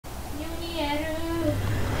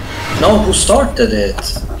No, who started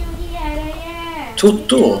it?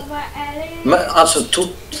 Tutto. Alltså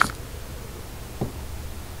Tutto.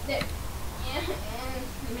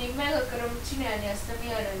 Még meg akarom csinálni azt a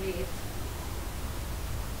mi aranyét.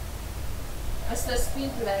 Azt a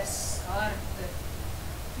Sprinkler szart.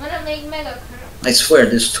 Mondom, még meg akarom. I swear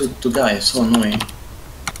this Tutto guy is so annoying.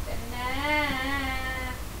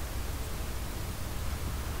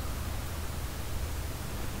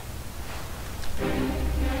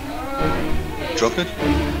 Drop it?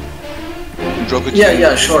 Drop it?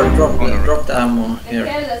 Yeah, sure, drop the ammo here.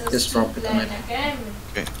 Just drop it on it.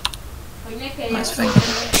 Okay. Nice, thank you.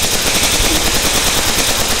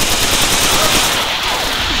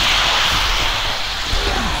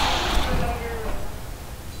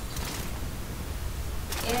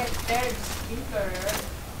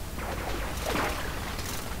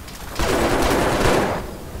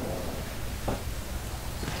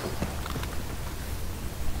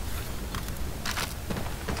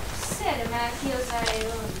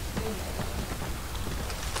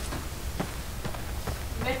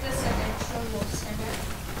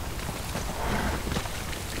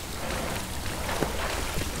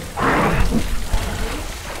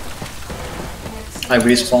 I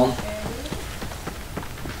respawn.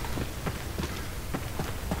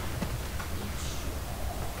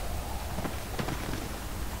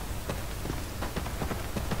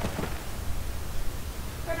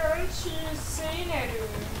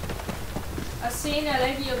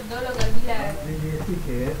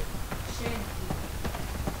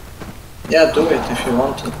 Yeah, do it if you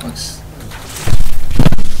want to, Max.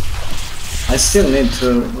 I still need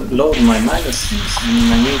to load my magazines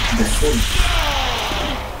and I need to be full.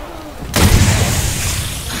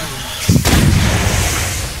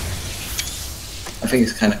 I think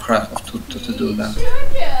it's kind of crap of Tutto to do that.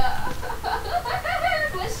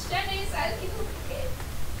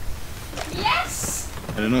 Yes!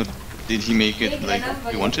 I don't know, did he make it like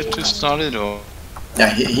he wanted to start it or?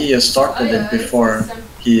 Yeah, he started it before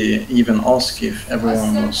he even asked if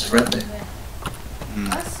everyone was ready.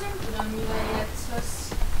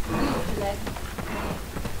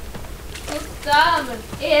 Tudtam,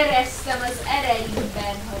 éreztem az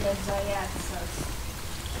erejükben, hogy azzal játszasz.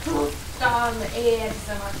 Tudtam,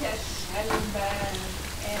 érzem a testemben.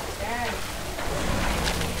 Érted?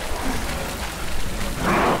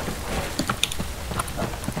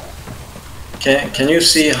 Can you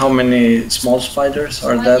see how many small spiders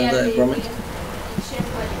are dead, Gromit?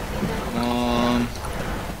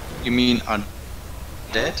 You mean are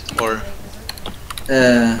dead or?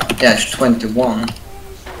 Yeah, 21.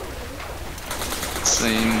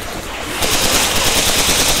 Same.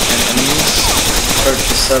 And enemies?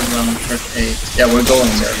 37, 38. Yeah, we're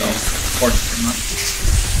going there though. 40 now.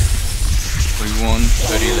 41,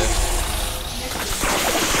 30 left.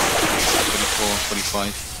 44,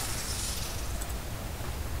 45.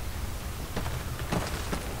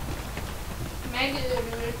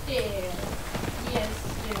 Megőrültél.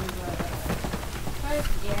 Ijesztő vagy.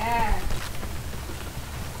 Hagyjál.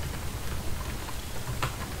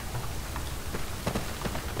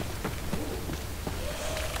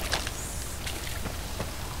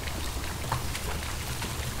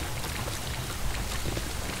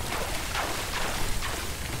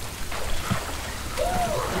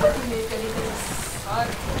 Működik ez a szar.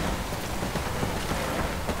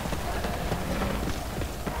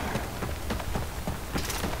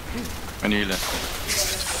 Many left.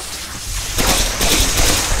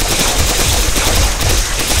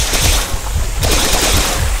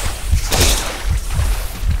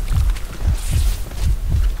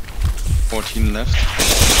 Left.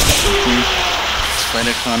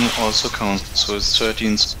 Spider Khan also counts, so it's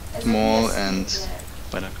 13 small and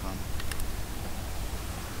Spider Khan.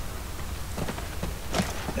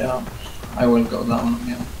 Yeah, I will go down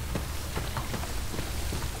again.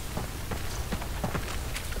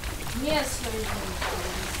 Yes,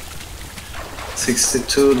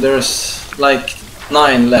 62, there's like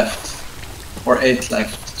 9 left, or 8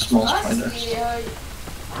 left, small spiders.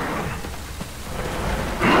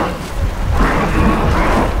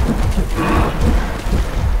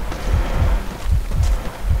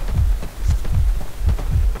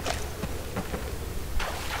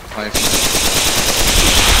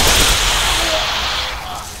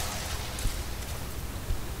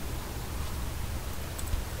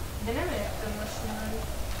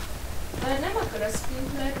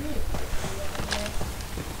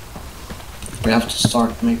 We have to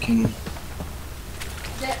start making...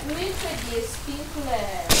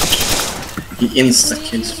 He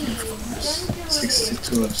insta-kills me from this.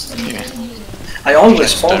 62 of 70. I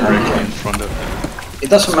always spawn directly in front of him. It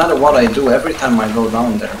doesn't matter what I do, every time I go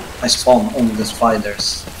down there, I spawn on the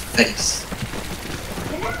spider's face.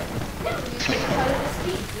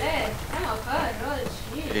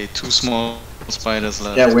 Okay, 2 small spiders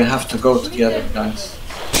left. Yeah, we have to go together, guys.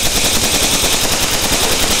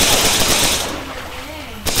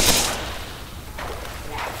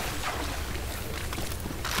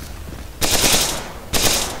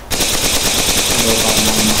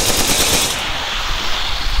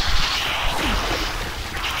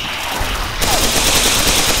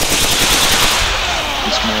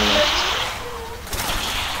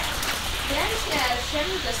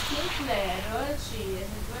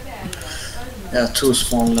 Yeah, 2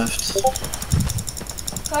 small left.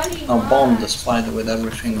 Now bomb the spider with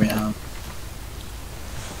everything we have.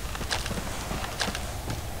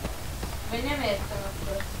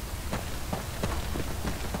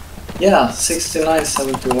 Yeah,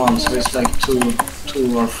 69-71, so it's like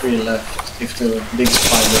two or three left if the big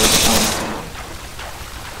spider is counting.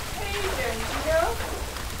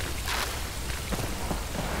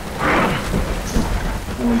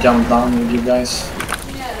 I'm gonna jump down with you guys.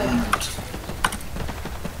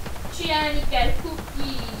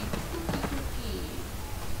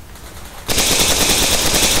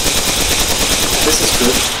 This is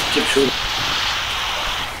good. Keep shooting.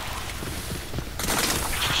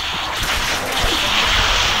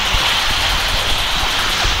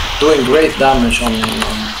 Doing great damage on him.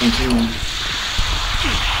 Continuing.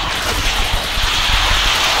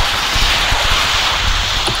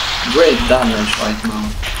 Great damage right now.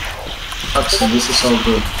 Actually, this is so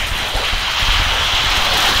good.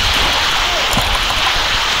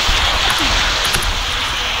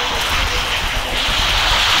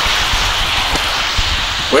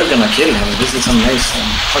 We're gonna kill him, this is amazing.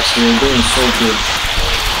 Actually, you're doing so good.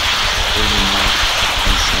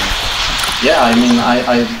 Yeah, I mean,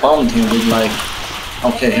 I bombed him with like...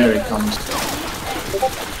 Okay, here he comes.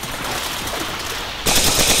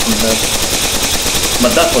 I'm dead.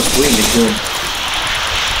 But that was really good.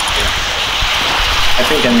 I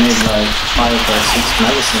think I made like 5 or 6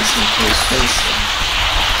 medicines into his face.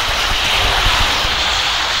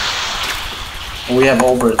 We have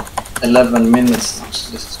over 11 minutes now,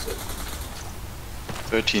 so this is good.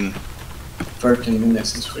 13. 13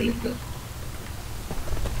 minutes is really good.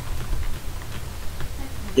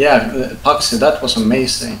 Yeah, Paxi, that was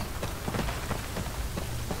amazing.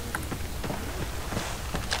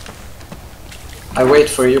 I wait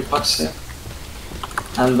for you, Paxi.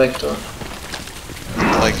 And Vector.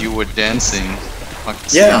 Like you were dancing.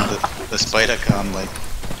 Paxi, yeah. The spider come like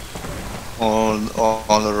all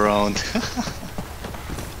around.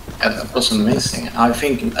 Yeah, that was amazing. I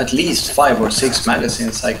think at least 5 or 6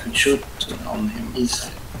 medicines I could shoot on him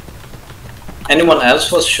easily. Anyone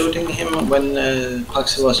else was shooting him when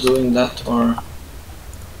Paxi was doing that, or?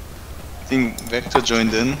 I think Vector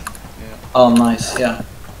joined in. Yeah. Oh, nice, yeah.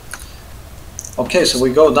 Okay, so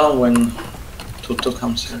we go down when Tutu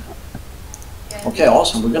comes here. Okay,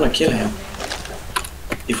 awesome, we're gonna kill him.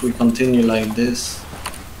 If we continue like this.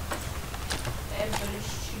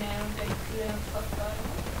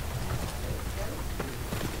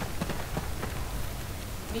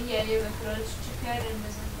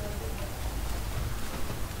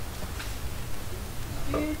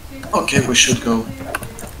 Okay, we should go.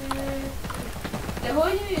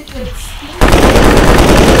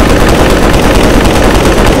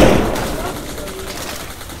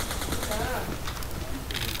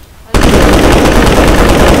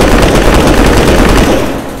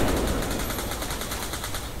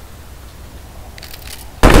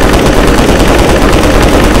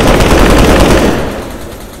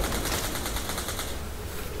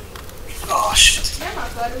 Oh shit.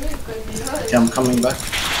 Okay, I'm coming back.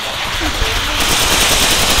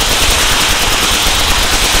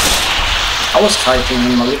 I was fighting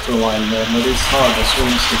him a little while there, but it's hard as soon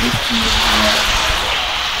as he hit me.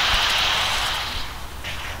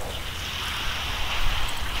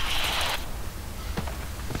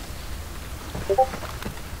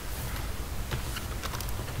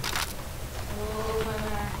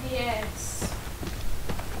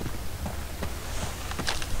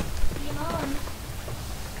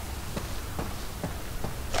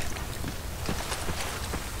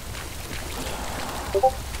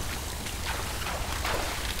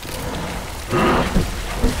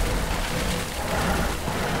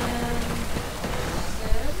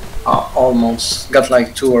 Almost. Got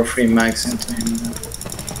like 2 or 3 mags into him then.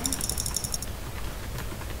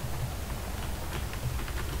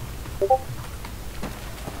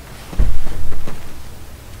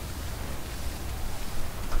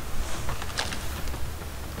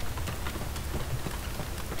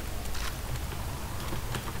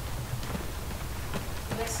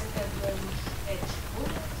 ebből most egy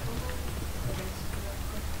skót fogok, vagy egy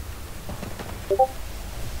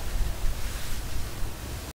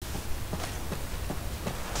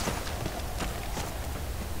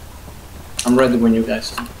I'm ready when you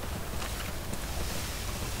guys are.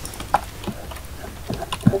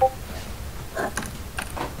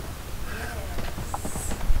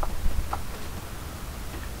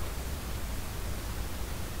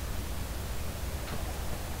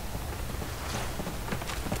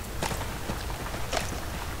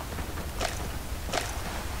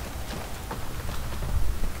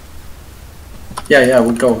 Yeah,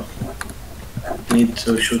 we go. Need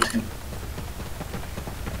to shoot him.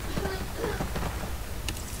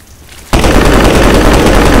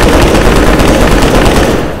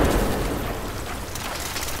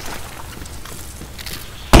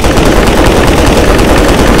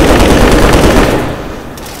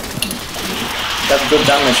 Got good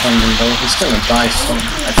damage on him though, he's gonna die soon,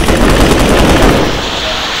 I think.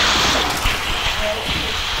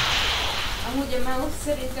 Amúgy a mouse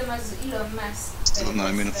szerintem az Elon Musk. Still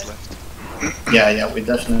 9 minutes left. Yeah, we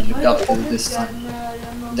definitely got it this time.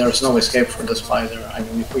 There's no escape for the spider. I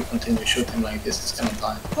mean, if we continue shooting like this, it's gonna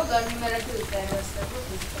die. Fogadni, mert őt terveztek,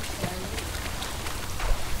 ott is kapcsolni.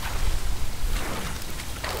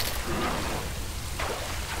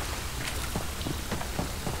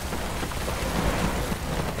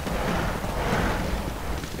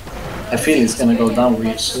 I feel it's gonna go down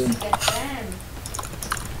real soon.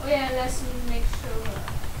 Olyan lesz, mint még soha.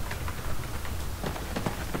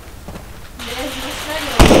 De ez most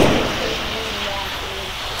nagyon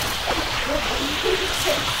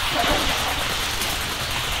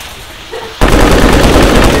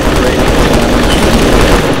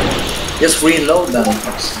Just reload that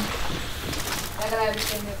person. legalábbis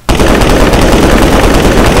ennyi.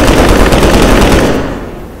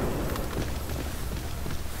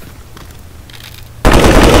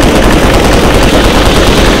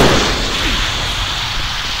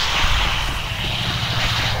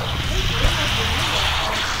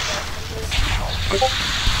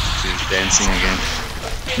 She's dancing again.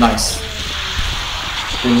 Nice.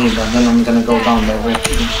 We need that, then I'm gonna go down there with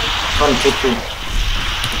you. 1, 2, 2.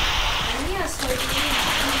 Mi az, hogy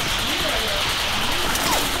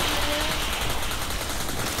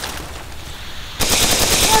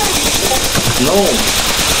No!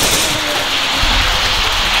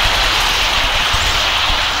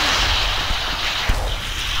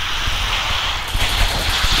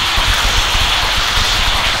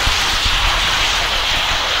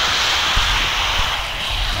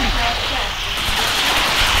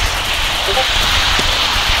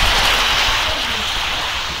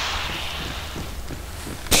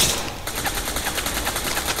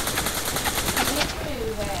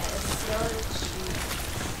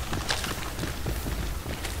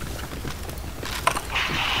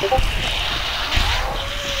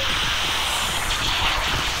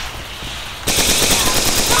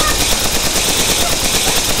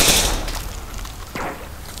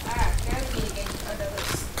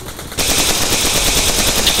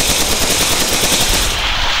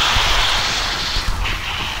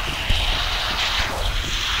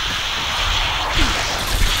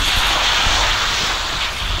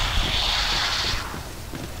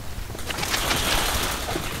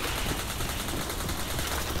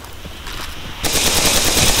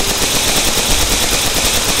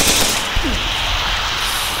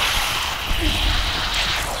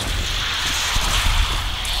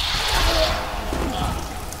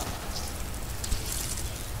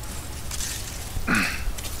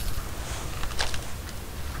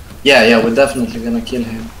 Yeah, we're definitely gonna kill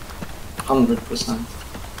him. 100%.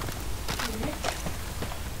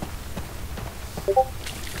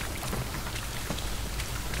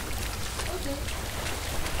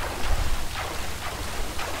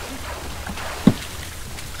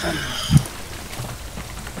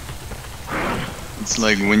 It's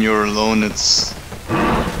like when you're alone, it's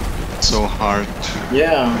so hard to...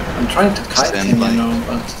 Yeah, I'm trying to kite Stand him, by. you know,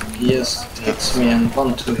 but he just hits me and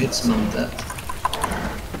 1-2 hits and I'm dead.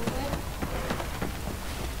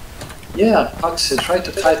 Yeah, Paxi, try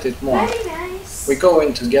to kite it more. Very nice. We go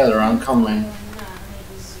in together, I'm coming.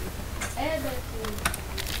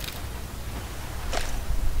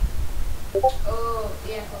 Oh,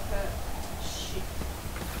 ilyen fel. Shit.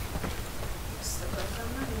 Ezt akartam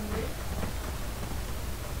már mindig.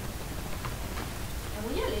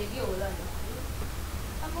 Amúgy elég jól alakul.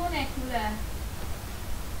 A monekule.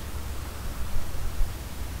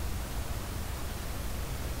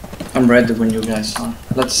 I'm ready when you guys are.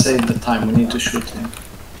 Let's save the time, we need to shoot him.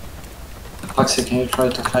 Paxi, can you try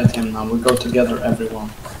to kite him now? We go together, everyone.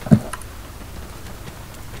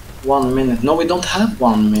 1 minute. No, we don't have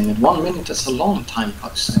 1 minute. 1 minute is a long time,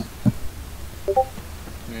 Puxy.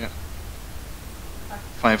 Yeah.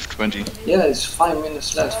 5:20. Yeah, it's 5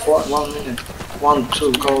 minutes left. 1 minute. 1,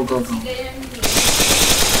 2, go, go, go.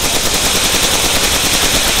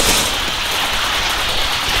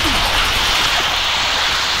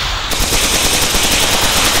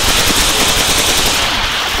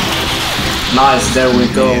 Nice, there we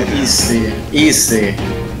go. Easy, easy.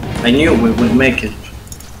 I knew we would make it.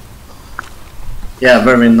 Yeah,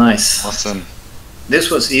 very nice. Awesome.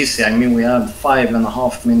 This was easy. I mean, we had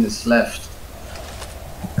 5.5 minutes left.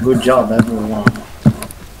 Good job, everyone.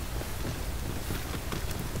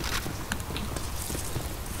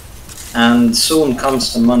 And soon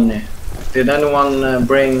comes the money. Did anyone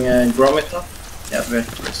bring Gromit up? Yeah,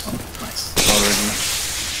 Vector is on. Nice. Already.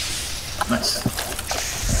 Nice.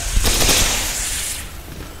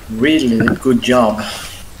 Really good job.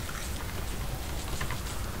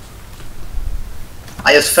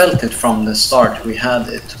 I just felt it from the start. We had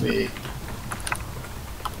it.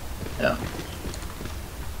 Yeah.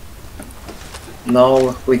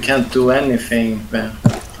 No, we can't do anything. But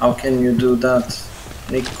how can you do that?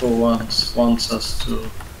 Nico wants us to.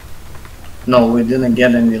 No, we didn't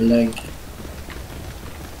get any leg.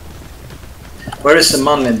 Where is the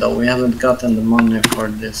money though? We haven't gotten the money for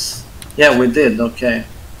this. Yeah, we did. Okay.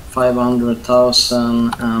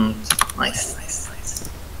 500,000 and nice.